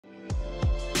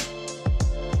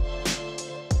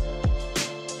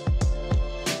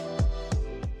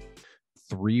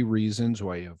3 reasons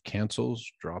why you have cancels,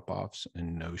 drop-offs,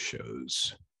 and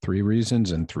no-shows. 3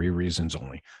 reasons and 3 reasons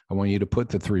only. I want you to put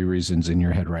the 3 reasons in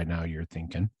your head right now you're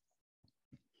thinking.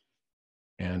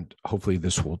 And hopefully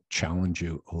this will challenge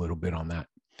you a little bit on that,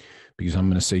 because I'm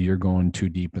going to say you're going too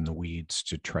deep in the weeds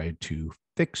to try to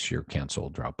fix your cancel,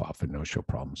 drop-off, and no-show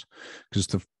problems. Because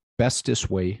the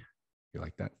bestest way, you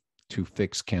like that, to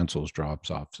fix cancels,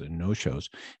 drops-offs, and no-shows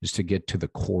is to get to the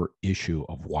core issue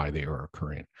of why they are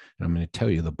occurring. And I'm going to tell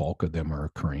you the bulk of them are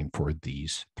occurring for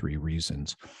these 3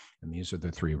 reasons. And these are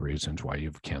the 3 reasons why you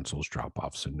have cancels,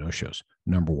 drop-offs, and no-shows.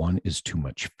 Number 1 is too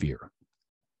much fear.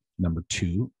 Number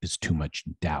 2 is too much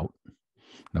doubt.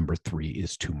 Number 3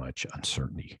 is too much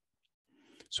uncertainty.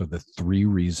 So the 3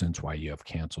 reasons why you have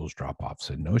cancels, drop-offs,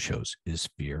 and no-shows is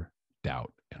fear,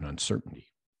 doubt, and uncertainty.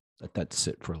 Let that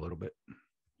sit for a little bit.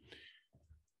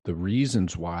 The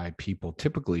reasons why people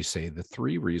typically say, the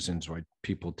 3 reasons why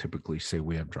people typically say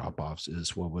we have drop-offs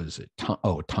is, what was it?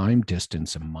 Time,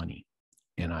 distance, and money.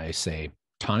 And I say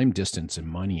time, distance, and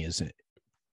money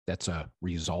that's a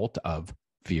result of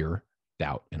fear,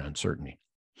 doubt, and uncertainty.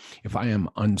 If I am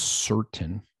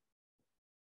uncertain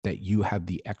that you have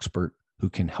the expert who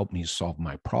can help me solve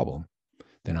my problem,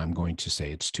 then I'm going to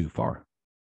say it's too far.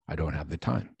 I don't have the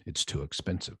time. It's too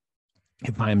expensive.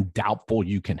 If I am doubtful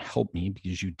you can help me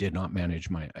because you did not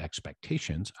manage my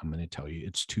expectations, I'm going to tell you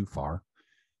it's too far,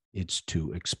 it's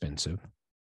too expensive,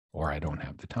 or I don't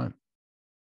have the time.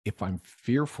 If I'm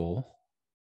fearful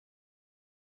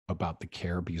about the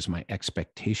care because my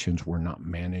expectations were not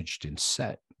managed and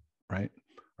set, right,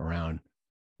 around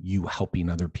you helping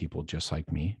other people just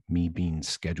like me being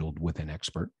scheduled with an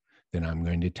expert, then I'm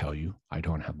going to tell you I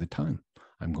don't have the time.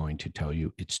 I'm going to tell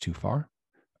you it's too far,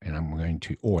 and I'm going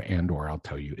to, or I'll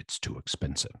tell you it's too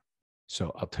expensive.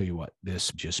 So I'll tell you what,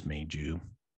 this just made you,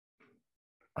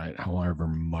 right, however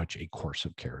much a course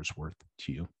of care is worth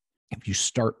to you. If you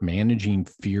start managing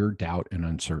fear, doubt, and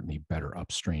uncertainty better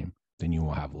upstream, then you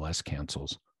will have less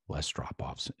cancels, less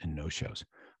drop-offs, and no-shows.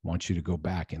 I want you to go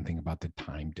back and think about the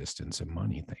time, distance, and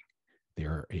money thing.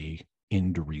 They're a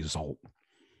end result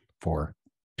for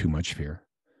too much fear,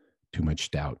 too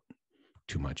much doubt,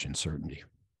 too much uncertainty.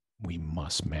 We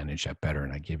must manage that better,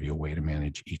 and I give you a way to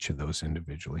manage each of those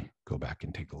individually. Go back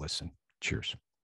and take a listen. Cheers.